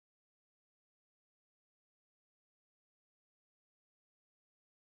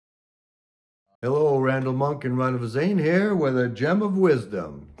Hello, Randall Monk and Ronna Vezane here with a gem of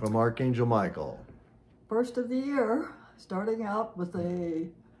wisdom from ArchAngel Michael. First of the year, starting out with a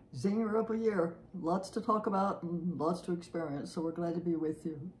zinger of a year. Lots to talk about and lots to experience, so we're glad to be with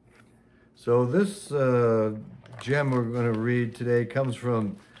you. So this gem we're going to read today comes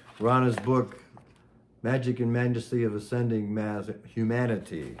from Ronna's book, Magic and Majesty of Ascending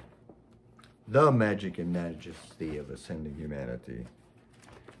Humanity. The Magic and Majesty of Ascending Humanity.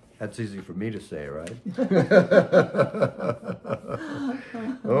 That's easy for me to say, right?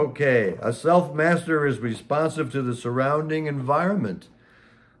 Okay. A self-master is responsive to the surrounding environment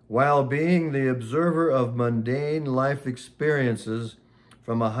while being the observer of mundane life experiences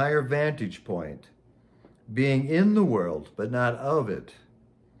from a higher vantage point, being in the world but not of it.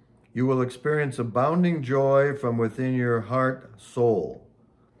 You will experience abounding joy from within your heart soul.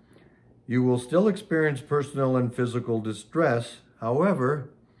 You will still experience personal and physical distress.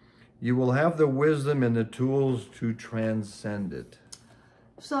 However, you will have the wisdom and the tools to transcend it.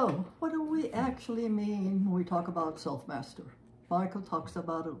 So, what do we actually mean when we talk about self-master? Michael talks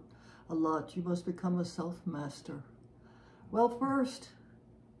about it a lot. You must become a self-master. Well, first,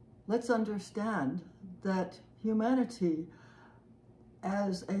 let's understand that humanity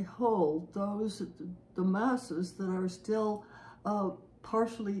as a whole, the masses that are still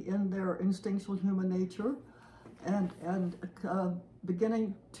partially in their instinctual human nature and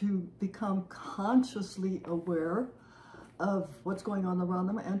beginning to become consciously aware of what's going on around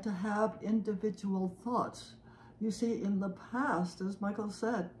them and to have individual thoughts. You see, in the past, as Michael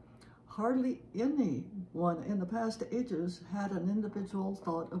said, hardly anyone in the past ages had an individual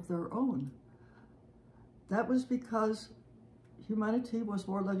thought of their own. That was because humanity was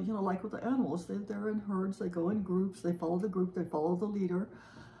more like, like with the animals. They're in herds, they go in groups, they follow the group, they follow the leader.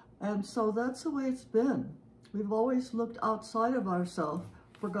 And so that's the way it's been. We've always looked outside of ourselves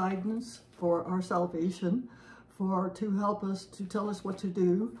for guidance, for our salvation, to help us, to tell us what to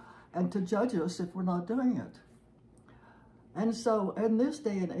do, and to judge us if we're not doing it. And so in this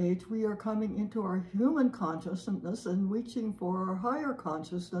day and age, we are coming into our human consciousness and reaching for our higher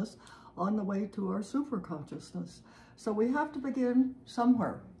consciousness on the way to our superconsciousness. So we have to begin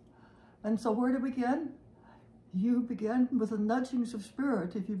somewhere. And so where to begin? You begin with the nudgings of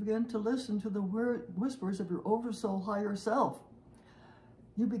spirit. If you begin to listen to the whispers of your oversoul higher self,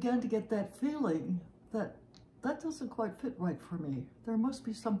 you begin to get that feeling that doesn't quite fit right for me. There must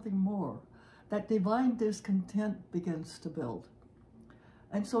be something more. That divine discontent begins to build.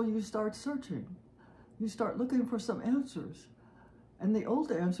 And so you start searching. You start looking for some answers. And the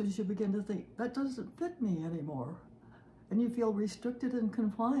old answers, you begin to think, that doesn't fit me anymore. And you feel restricted and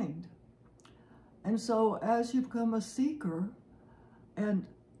confined. And so as you become a seeker and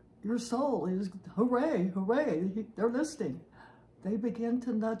your soul is, hooray, hooray, they're listening, they begin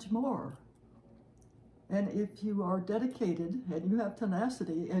to nudge more. And if you are dedicated and you have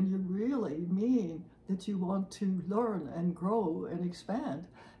tenacity and you really mean that you want to learn and grow and expand,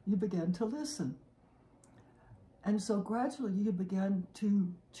 you begin to listen. And so gradually you begin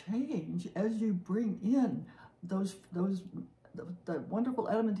to change as you bring in the wonderful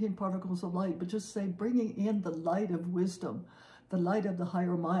adamantine particles of light, but just say bringing in the light of wisdom, the light of the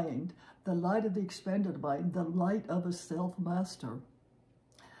higher mind, the light of the expanded mind, the light of a self-master.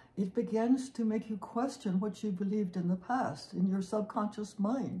 It begins to make you question what you believed in the past, in your subconscious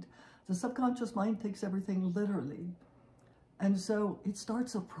mind. The subconscious mind takes everything literally. And so it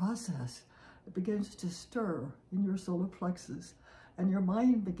starts a process. It begins to stir in your solar plexus, and your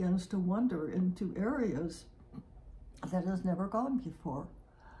mind begins to wander into areas that has never gone before.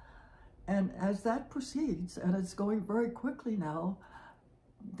 And as that proceeds, and it's going very quickly now,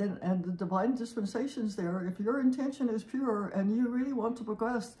 and the divine dispensations there, if your intention is pure and you really want to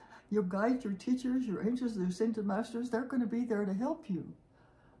progress, your guides, your teachers, your angels, your ascended masters, they're going to be there to help you.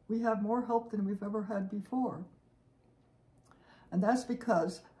 We have more help than we've ever had before. And that's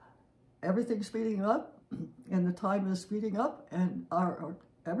because everything's speeding up, and the time is speeding up, and our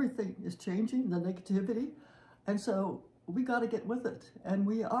everything is changing, the negativity. And so we got to get with it. And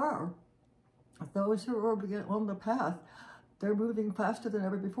we are. Those who are on the path, they're moving faster than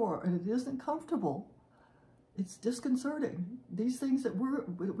ever before. And it isn't comfortable. It's disconcerting. These things that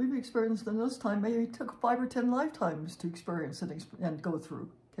we've experienced in this time maybe took 5 or 10 lifetimes to experience and go through.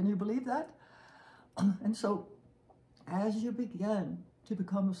 Can you believe that? And so as you begin to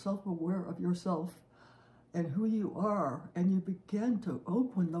become self-aware of yourself and who you are, and you begin to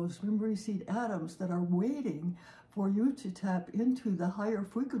open those memory seed atoms that are waiting for you to tap into the higher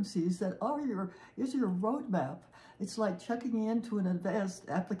frequencies that is your roadmap. It's like checking into an advanced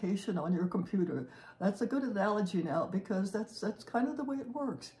application on your computer. That's a good analogy now, because that's kind of the way it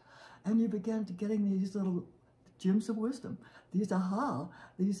works. And you began to getting these little gems of wisdom, these aha,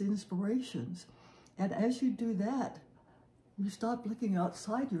 these inspirations. And as you do that, you stop looking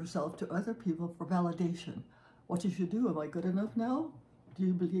outside yourself to other people for validation. What you should do, am I good enough now? Do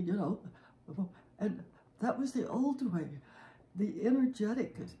you believe, you know? And that was the old way. The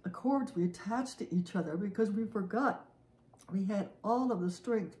energetic accords we attached to each other because we forgot we had all of the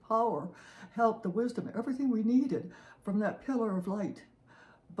strength, power, help, the wisdom, everything we needed from that pillar of light.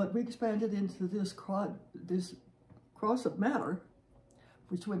 But we expanded into this cross of matter,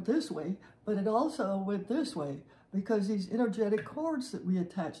 which went this way, but it also went this way because these energetic cords that we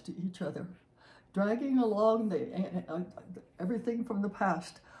attached to each other, dragging along everything from the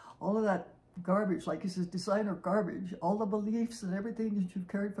past, all of that garbage, like this is designer garbage, all the beliefs and everything that you've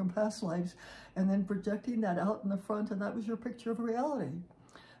carried from past lives, and then projecting that out in the front, and that was your picture of reality.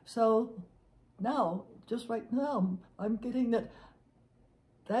 So now, just right now, I'm getting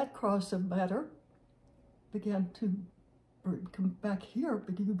that cross of matter began to come back here,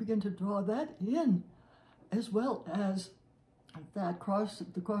 because you begin to draw that in, as well as that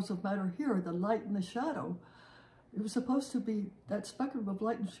the cross of matter here, the light and the shadow. It was supposed to be, that spectrum of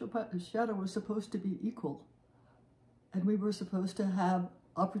light and shadow was supposed to be equal. And we were supposed to have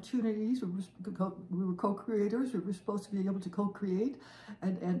opportunities. We were co-creators. We were supposed to be able to co-create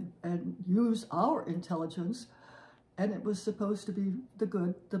and use our intelligence. And it was supposed to be the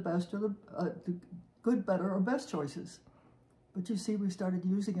good, the best, or the good, better, or best choices. But you see, we started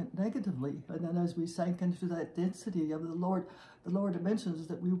using it negatively. And then as we sank into that density of the lower dimensions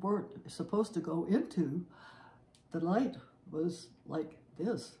that we weren't supposed to go into, the light was like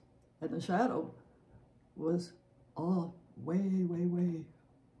this, and the shadow was all way, way, way,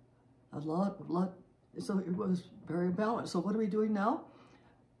 a lot. So it was very balanced. So what are we doing now?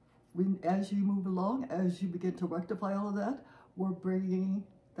 As you move along, as you begin to rectify all of that, we're bringing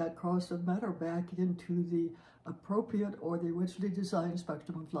that cross of matter back into the appropriate or the originally designed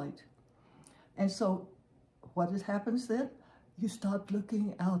spectrum of light. And so what happens then? You stop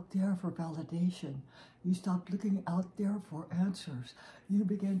looking out there for validation. You stop looking out there for answers. You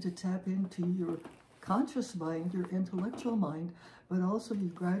begin to tap into your conscious mind, your intellectual mind, but also you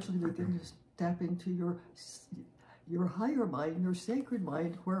gradually begin to tap into your higher mind, your sacred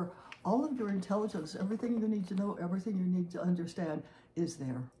mind, where all of your intelligence, everything you need to know, everything you need to understand is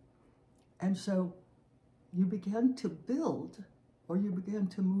there. And so you begin to build, or you begin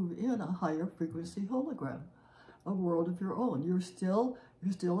to move in a higher frequency hologram, a world of your own. You're still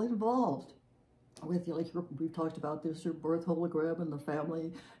involved with, like we've talked about this, your birth hologram and the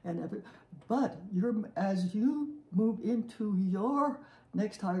family and everything. But as you move into your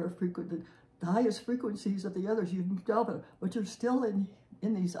next higher frequency, the highest frequencies of the others, you've moved out, but you're still in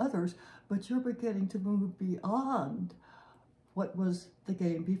these others, but you're beginning to move beyond what was the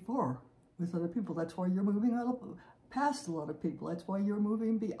game before with other people. That's why you're moving past a lot of people. That's why you're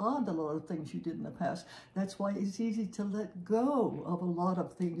moving beyond a lot of things you did in the past. That's why it's easy to let go of a lot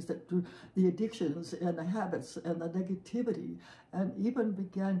of things, that the addictions and the habits and the negativity, and even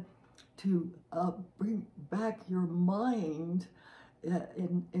begin to bring back your mind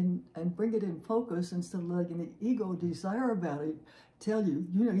and bring it in focus, instead of letting the ego desire about it tell you,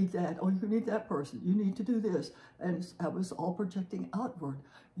 you need that, or you need that person, you need to do this. And that was all projecting outward.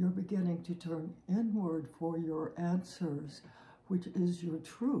 You're beginning to turn inward for your answers, which is your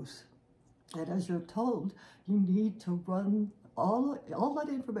truth. And as you're told, you need to run all that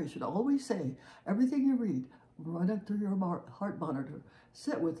information. I always say, everything you read, run it through your heart monitor.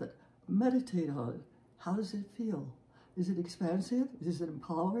 Sit with it. Meditate on it. How does it feel? Is it expansive? Is it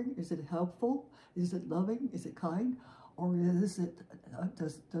empowering? Is it helpful? Is it loving? Is it kind? Or is it,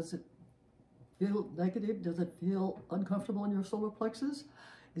 does it feel negative? Does it feel uncomfortable in your solar plexus?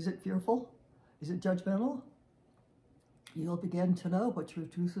 Is it fearful? Is it judgmental? You'll begin to know what your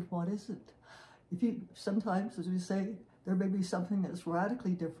truth and what isn't. If you, sometimes, as we say, there may be something that's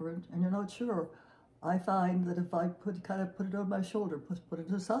radically different and you're not sure. I find that if I kind of put it on my shoulder, put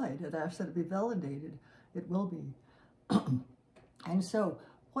it aside and ask that it be validated, it will be. And so,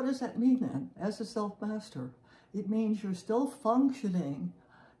 what does that mean then, as a self-master? It means you're still functioning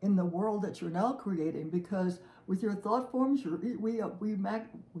in the world that you're now creating, because with your thought forms, we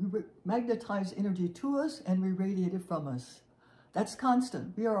magnetize energy to us and we radiate it from us. That's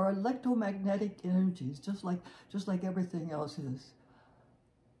constant. We are electromagnetic energies, just like everything else is.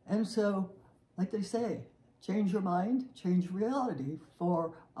 And so, like they say, change your mind, change reality.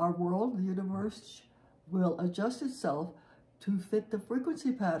 For our world, the universe will adjust itself to fit the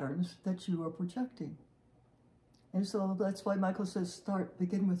frequency patterns that you are projecting. And so that's why Michael says,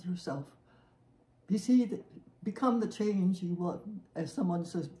 begin with yourself. You see, become the change you want. As someone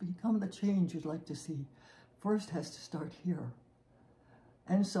says, become the change you'd like to see. First has to start here.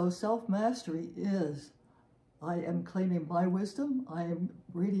 And so self-mastery is, I am claiming my wisdom, I am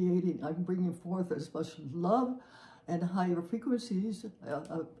radiating, I'm bringing forth as much love and higher frequencies,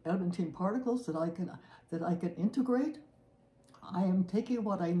 adamantine particles that I can integrate. I am taking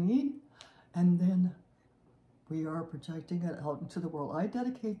what I need, and then we are projecting it out into the world. I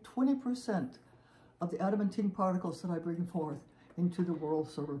dedicate 20% of the adamantine particles that I bring forth into the world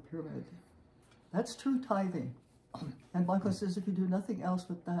solar pyramid. That's true tithing. And Michael says if you do nothing else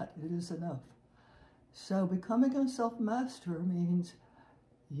with that, it is enough. So becoming a self-master means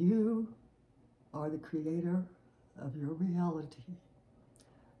you are the creator of your reality.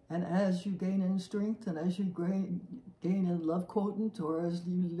 And as you gain in strength, and as you gain in love quotient, or as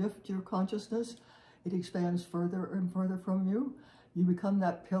you lift your consciousness, it expands further and further from you. You become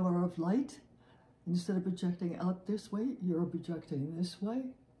that pillar of light. Instead of projecting out this way, you're projecting this way.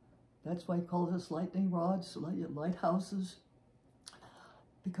 That's why he calls us lightning rods, lighthouses.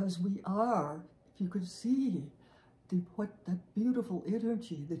 Because we are, if you could see that beautiful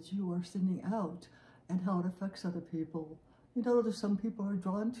energy that you are sending out and how it affects other people. You know, there's some people are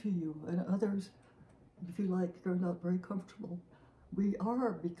drawn to you, and others, you feel like you're not very comfortable. We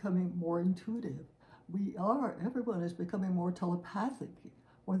are becoming more intuitive. Everyone is becoming more telepathic,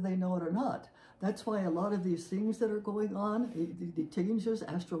 whether they know it or not. That's why a lot of these things that are going on, the changes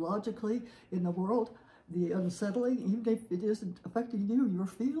astrologically in the world, the unsettling, even if it isn't affecting you, you're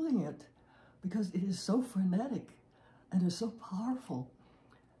feeling it because it is so frenetic and is so powerful.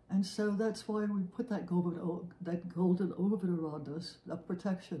 And so that's why we put that golden orbit around us of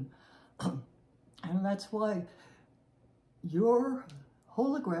protection. And that's why your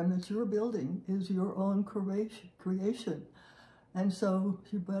hologram that you're building is your own creation. And so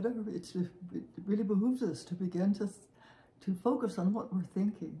it really behooves us to begin to focus on what we're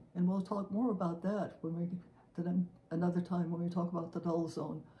thinking. And we'll talk more about that another time when we talk about the null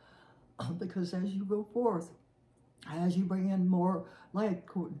zone. Because as you go forth, as you bring in more light,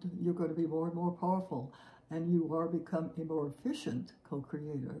 you're going to be more and more powerful. And you are become a more efficient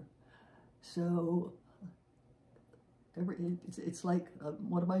co-creator. So it's like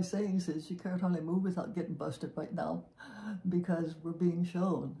one of my sayings is you can't hardly move without getting busted right now, because we're being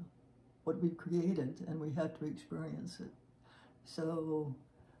shown what we've created and we have to experience it. So,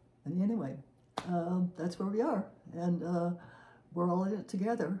 and anyway, that's where we are, and we're all in it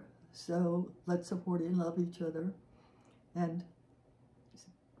together. So let's support and love each other and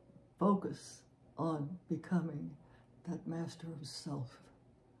focus on becoming that master of self.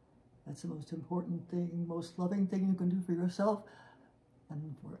 That's the most important thing, most loving thing you can do for yourself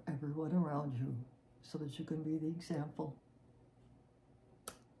and for everyone around you, so that you can be the example.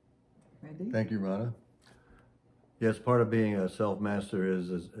 Randy? Thank you, Ronna. Yes, part of being a self-master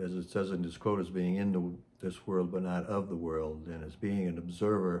is, as it says in this quote, is being in this world but not of the world, and it's being an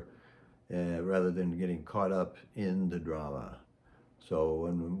observer rather than getting caught up in the drama.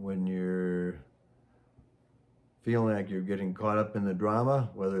 So when you're feeling like you're getting caught up in the drama,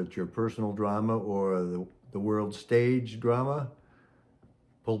 whether it's your personal drama or the world stage drama,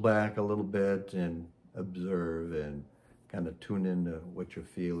 pull back a little bit and observe and kind of tune into what you're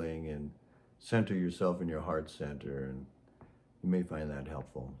feeling and center yourself in your heart center, and you may find that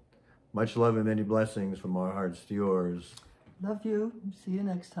helpful. Much love and many blessings from our hearts to yours. Love you. See you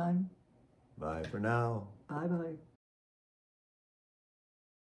next time. Bye for now. Bye-bye.